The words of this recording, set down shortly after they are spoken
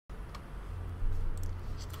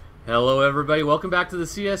Hello everybody, welcome back to the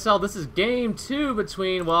CSL. This is game 2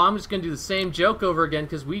 between, well, I'm just going to do the same joke over again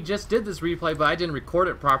because we just did this replay, but I didn't record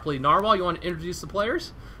it properly. Narwhal, you want to introduce the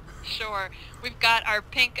players? Sure. We've got our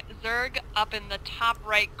pink Zerg up in the top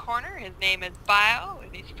right corner. His name is Bio,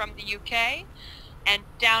 and he's from the UK. And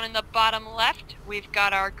down in the bottom left, we've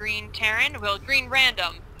got our green Terran, well, green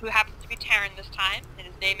random, who happens to be Terran this time, and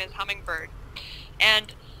his name is Hummingbird.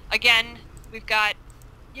 And again, we've got,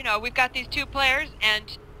 we've got these two players,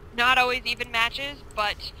 and not always even matches,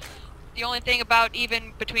 but the only thing about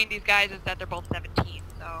even between these guys is that they're both 17,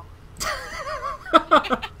 so...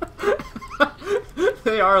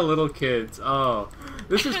 They are little kids. Oh,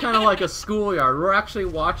 this is kind of like a schoolyard. We're actually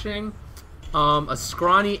watching a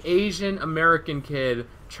scrawny Asian American kid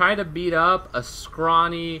try to beat up a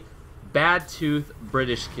scrawny, bad tooth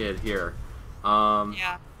British kid here.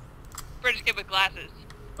 Yeah. British kid with glasses.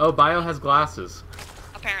 Oh, Bio has glasses.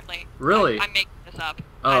 Apparently. Really? I'm making this up.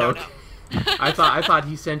 Oh, I don't okay. know. I thought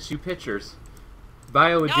he sent you pictures.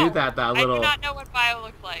 Bio would do that little... I do not know what Bio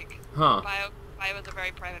looks like. Huh. Bio is a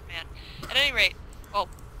very private man. At any rate, well,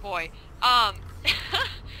 boy.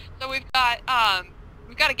 So we've got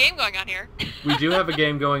a game going on here. We do have a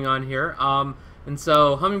game going on here. And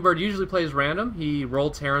so Hummingbird usually plays random. He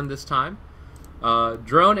rolled Terran this time.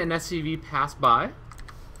 Drone and SCV pass by.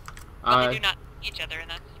 But they do not see each other,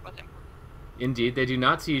 and that's what's important. Indeed, they do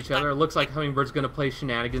not see each other. It looks like Hummingbird's going to play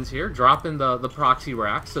shenanigans here, dropping the proxy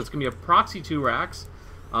racks. So it's going to be a proxy 2 racks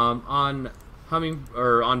on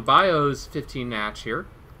Bio's 15 match here.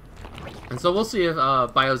 And so we'll see if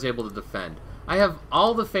Bio's able to defend. I have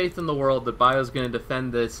all the faith in the world that Bio's going to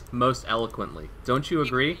defend this most eloquently. Don't you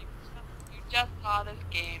agree? You just saw this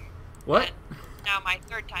game. What? Now my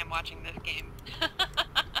third time watching this game.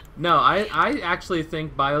 No, I actually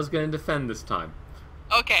think Bio's going to defend this time.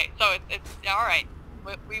 Okay, so it's all right.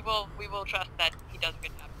 We will trust that he does a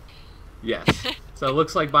good job. Yes. So it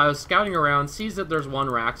looks like Bio's scouting around, sees that there's one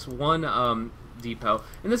racks, one depot,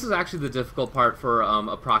 and this is actually the difficult part for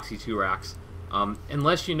a proxy 2 racks.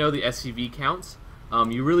 Unless you know the SCV counts,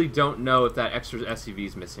 you really don't know if that extra SCV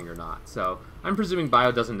is missing or not. So I'm presuming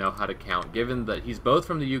Bio doesn't know how to count, given that he's both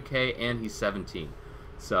from the UK and he's 17.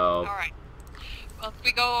 So. All right. Well, if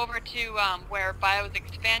we go over to where Bio is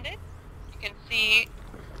expanded, you can see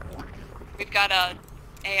we've got a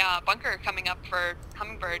bunker coming up for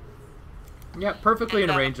Hummingbird. Yeah, perfectly in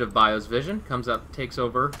range of Bio's vision. Comes up, takes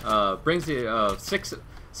over, brings the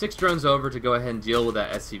six drones over to go ahead and deal with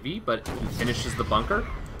that SCV, but he finishes the bunker.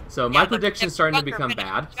 So my prediction's starting to become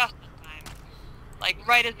bad. Just in time. Like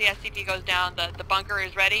right as the SCV goes down, the bunker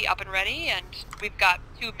is ready, up and ready, and we've got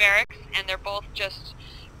 2 barracks, and they're both just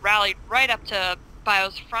rallied right up to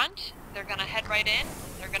Bio's front. They're gonna head right in.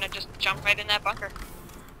 They're gonna just jump right in that bunker.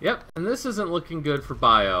 Yep, and this isn't looking good for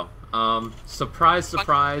Bio. Surprise,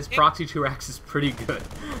 surprise, Proxy 2 racks is pretty good.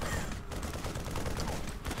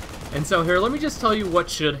 And so here, let me just tell you what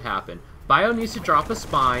should happen. Bio needs to drop a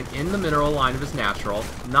spine in the mineral line of his natural,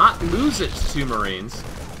 not lose it to 2 Marines.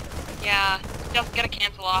 Yeah, just gotta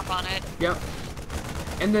cancel off on it. Yep.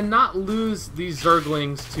 And then not lose these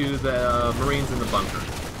Zerglings to the Marines in the bunker.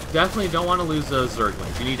 Definitely don't want to lose those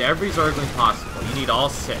Zerglings. You need every Zergling possible. You need all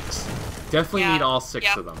 6. Definitely need all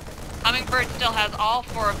 6 of them. Hummingbird still has all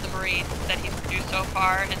 4 of the Marines that he's produced so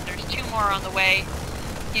far, and there's 2 more on the way.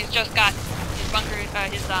 He's just got his bunker, his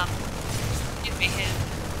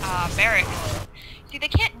barracks. See, they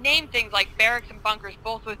can't name things like barracks and bunkers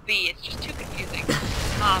both with B. It's just too confusing.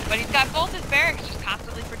 But he's got both his barracks just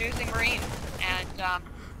constantly producing Marines, and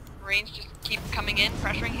Marines just keep coming in,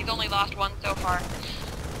 pressuring. He's only lost 1 so far.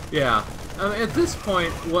 Yeah. At this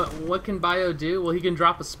point, what can Bio do? Well, he can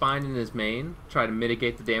drop a spine in his main, try to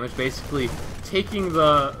mitigate the damage, basically taking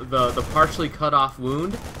the partially cut off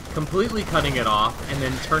wound, completely cutting it off, and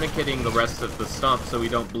then tourniqueting the rest of the stump so we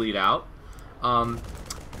don't bleed out.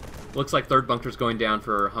 Looks like 3rd bunker's going down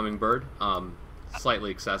for Hummingbird. Slightly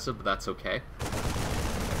excessive, but that's okay.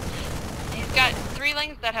 He's got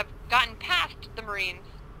 3lings that have gotten past the Marines,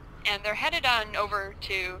 and they're headed on over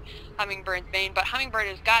to Hummingbird's main, but Hummingbird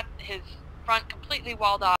has got his front completely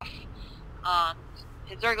walled off.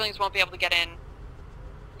 His Zerglings won't be able to get in,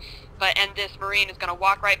 and this Marine is going to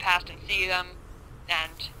walk right past and see them,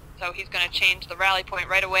 and so he's going to change the rally point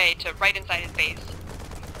right away to right inside his base.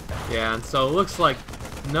 Yeah, and so it looks like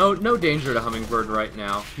no danger to Hummingbird right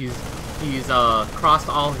now. He's crossed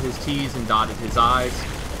all his T's and dotted his I's.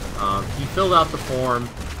 He filled out the form,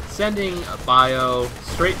 sending Bio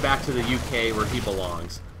straight back to the UK where he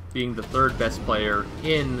belongs, being the 3rd best player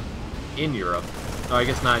in Europe. No, I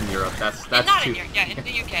guess not in Europe. That's not in Europe. Yeah, in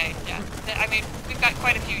the UK. Yeah, I mean we've got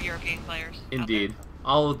quite a few European players. Indeed,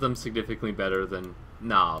 all of them significantly better than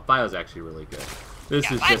No, Bio's actually really good. This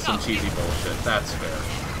is just some cheesy bullshit. That's fair.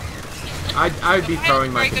 I'd be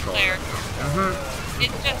throwing my controller.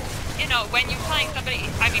 It's just, you know, when you're playing somebody,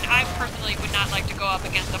 I mean, I personally would not like to go up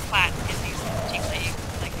against a flat in these team leagues,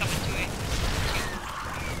 like someone to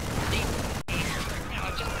you know,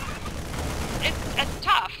 it's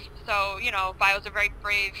tough. So, you know, Bio's a very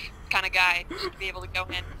brave kind of guy to be able to go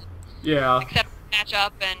in, accept the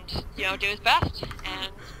matchup, and, you know, do his best,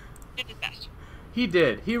 and did his best. He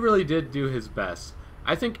did. He really did do his best.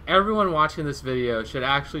 I think everyone watching this video should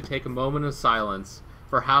actually take a moment of silence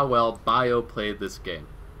for how well Bio played this game.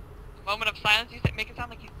 A moment of silence? You make it sound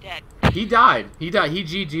like he's dead. He died. He died. He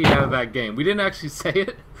GG'd out of that game. We didn't actually say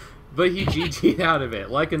it, but he GG'd out of it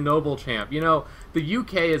like a noble champ. You know, the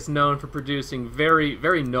UK is known for producing very,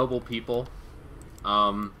 very noble people.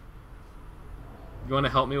 You want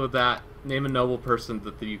to help me with that? Name a noble person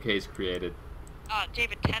that the UK has created.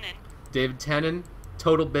 David Tennant. David Tennant,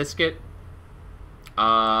 Total Biscuit,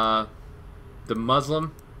 the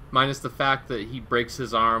Muslim, minus the fact that he breaks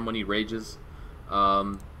his arm when he rages.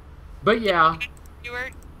 But yeah.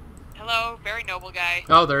 Stewart, hello, very noble guy.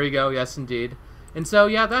 Oh, there you go. Yes, indeed. And so,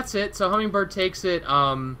 yeah, that's it. So Hummingbird takes it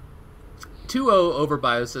 2-0 over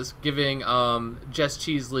Biosis, giving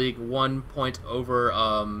JustCheese League 1 point over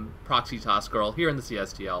Proxy Tossgirl here in the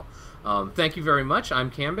CSTL. Thank you very much.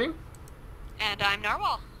 I'm Cambing. And I'm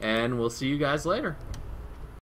Narwhal. And we'll see you guys later.